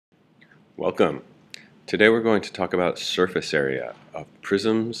Welcome. Today we're going to talk about surface area of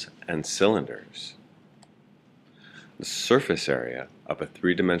prisms and cylinders. The surface area of a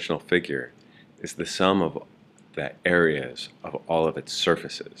three-dimensional figure is the sum of the areas of all of its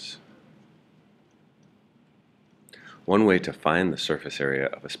surfaces. One way to find the surface area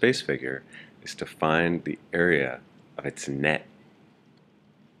of a space figure is to find the area of its net.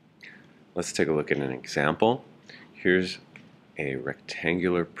 Let's take a look at an example. Here's a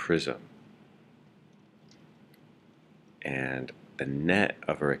rectangular prism. And the net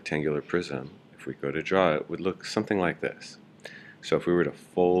of a rectangular prism, if we go to draw it, would look something like this. So if we were to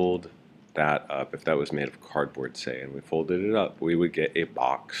fold that up, if that was made of cardboard, say, and we folded it up, we would get a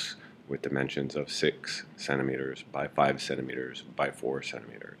box with dimensions of 6 centimeters by 5 centimeters by 4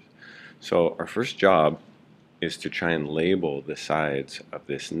 centimeters. So our first job is to try and label the sides of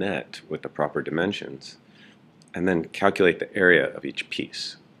this net with the proper dimensions and then calculate the area of each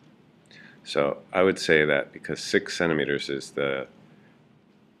piece. So I would say that because 6 centimeters is the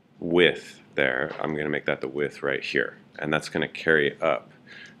width there, I'm going to make that the width right here. And that's going to carry up.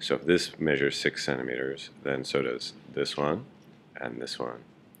 So if this measures 6 centimeters, then so does this one,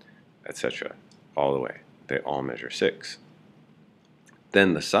 etc. All the way. They all measure 6.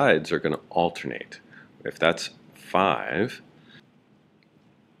 Then the sides are going to alternate. If that's 5,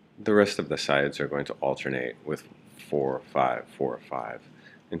 the rest of the sides are going to alternate with 4, 5, 4, 5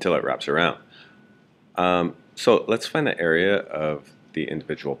 until it wraps around. So let's find the area of the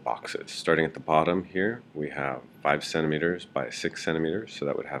individual boxes. Starting at the bottom here, we have 5 centimeters by 6 centimeters, so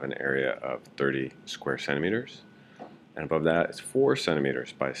that would have an area of 30 square centimeters. And above that is 4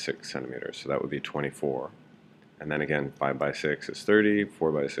 centimeters by 6 centimeters, so that would be 24. And then again, 5 by 6 is 30,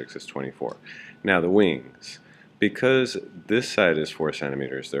 4 by 6 is 24. Now the wings. Because this side is 4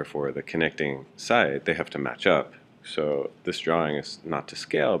 centimeters, therefore the connecting side, they have to match up. So this drawing is not to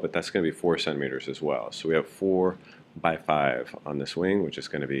scale, but that's going to be 4 centimeters as well. So we have 4 by 5 on this wing, which is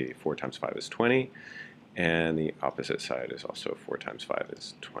going to be 4 times 5 is 20. And the opposite side is also 4 times 5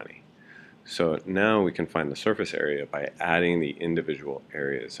 is 20. So now we can find the surface area by adding the individual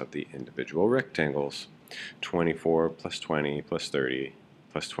areas of the individual rectangles. 24 plus 20 plus 30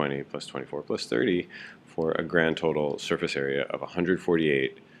 plus 20 plus 24 plus 30 for a grand total surface area of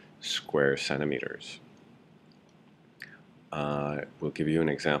 148 square centimeters. We'll give you an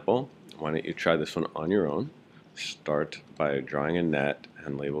example. Why don't you try this one on your own? Start by drawing a net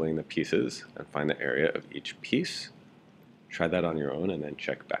and labeling the pieces and find the area of each piece. Try that on your own and then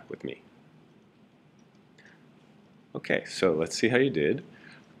check back with me. Okay, so let's see how you did.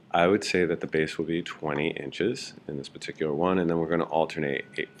 I would say that the base will be 20 inches in this particular one, and then we're going to alternate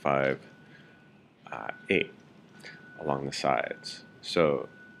 8, 5, 8 along the sides. So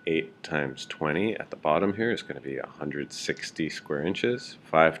 8 times 20 at the bottom here is going to be 160 square inches.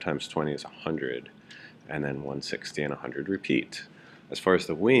 5 times 20 is 100, and then 160 and 100 repeat. As far as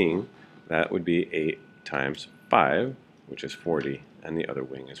the wing, that would be 8 times 5, which is 40, and the other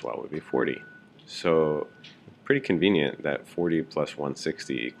wing as well would be 40. So pretty convenient that 40 plus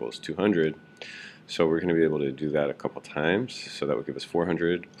 160 equals 200. So we're going to be able to do that a couple times. So that would give us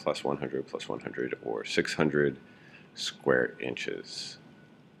 400 plus 100 plus 100, or 600 square inches.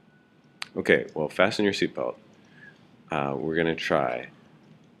 Okay, well, fasten your seatbelt. We're going to try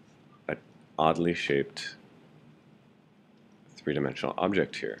an oddly shaped three-dimensional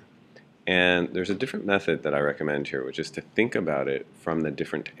object here. And there's a different method that I recommend here, which is to think about it from the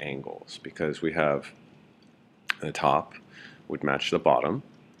different angles, because we have the top would match the bottom.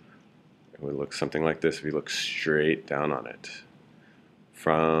 It would look something like this if you look straight down on it.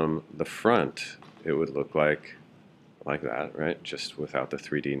 From the front, it would look like that, right? Just without the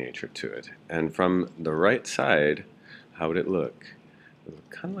 3D nature to it. And from the right side, how would it look? It would look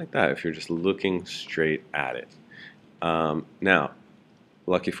kind of like that if you're just looking straight at it. Now,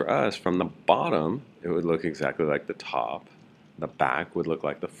 lucky for us, from the bottom, it would look exactly like the top. The back would look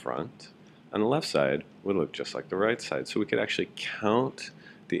like the front. And the left side would look just like the right side. So we could actually count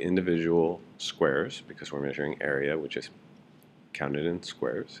the individual squares, because we're measuring area, which is counted in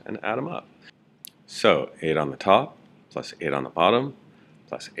squares, and add them up. So 8 on the top, plus 8 on the bottom,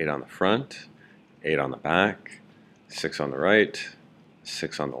 plus 8 on the front, 8 on the back, 6 on the right,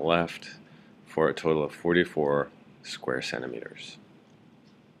 6 on the left, for a total of 44 square centimeters.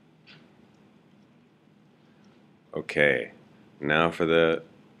 Okay, now for the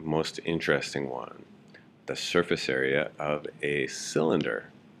most interesting one, the surface area of a cylinder.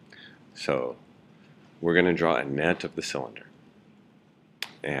 So we're going to draw a net of the cylinder,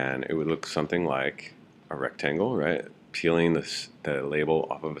 and it would look something like a rectangle, right? Peeling the label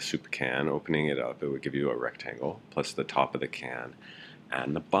off of a soup can, opening it up, it would give you a rectangle plus the top of the can,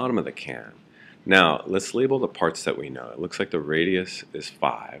 and the bottom of the can. Now, let's label the parts that we know. It looks like the radius is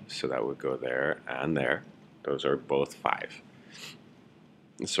 5, so that would go there and there. Those are both 5.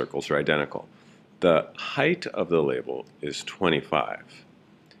 The circles are identical. The height of the label is 25.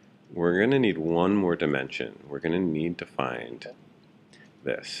 We're going to need one more dimension. We're going to need to find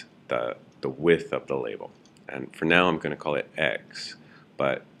this, the width of the label. And for now, I'm going to call it x.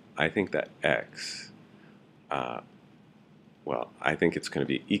 But I think that x, well, I think it's going to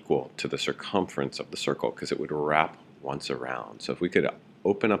be equal to the circumference of the circle because it would wrap once around. So if we could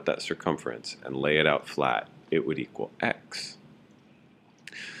open up that circumference and lay it out flat, it would equal x.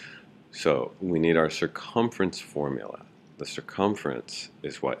 So we need our circumference formula. The circumference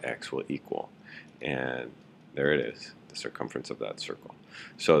is what x will equal. And there it is, the circumference of that circle.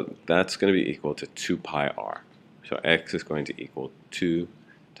 So that's going to be equal to 2 pi r. So x is going to equal 2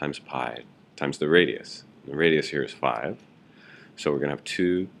 times pi times the radius. The radius here is 5. So we're going to have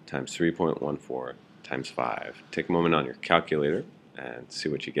 2 times 3.14 times 5. Take a moment on your calculator and see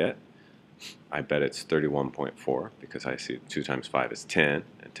what you get. I bet it's 31.4 because I see 2 times 5 is 10,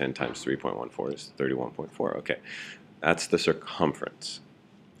 and 10 times 3.14 is 31.4. Okay, that's the circumference.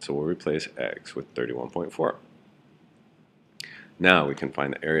 So we'll replace x with 31.4. Now we can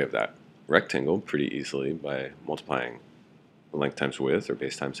find the area of that rectangle pretty easily by multiplying length times width or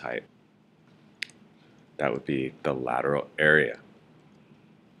base times height. That would be the lateral area.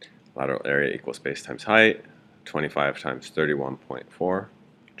 Lateral area equals base times height, 25 times 31.4.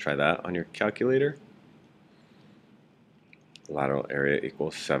 Try that on your calculator. Lateral area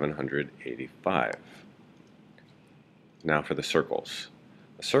equals 785. Now for the circles.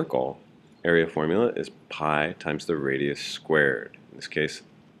 A circle area formula is pi times the radius squared. In this case,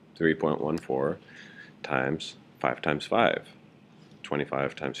 3.14 times 5 times 5.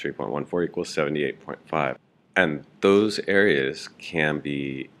 25 times 3.14 equals 78.5. And those areas can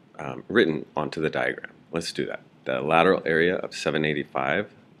be written onto the diagram. Let's do that. The lateral area of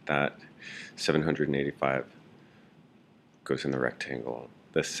 785, that 785 goes in the rectangle.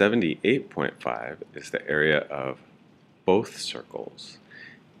 The 78.5 is the area of both circles.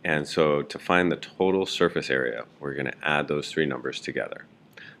 And so to find the total surface area, we're going to add those three numbers together.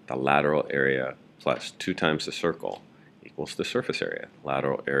 The lateral area plus 2 times the circle equals the surface area.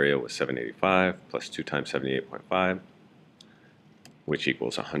 Lateral area was 785 plus 2 times 78.5, which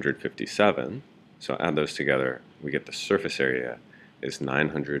equals 157. So add those together, we get the surface area is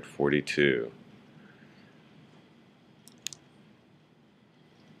 942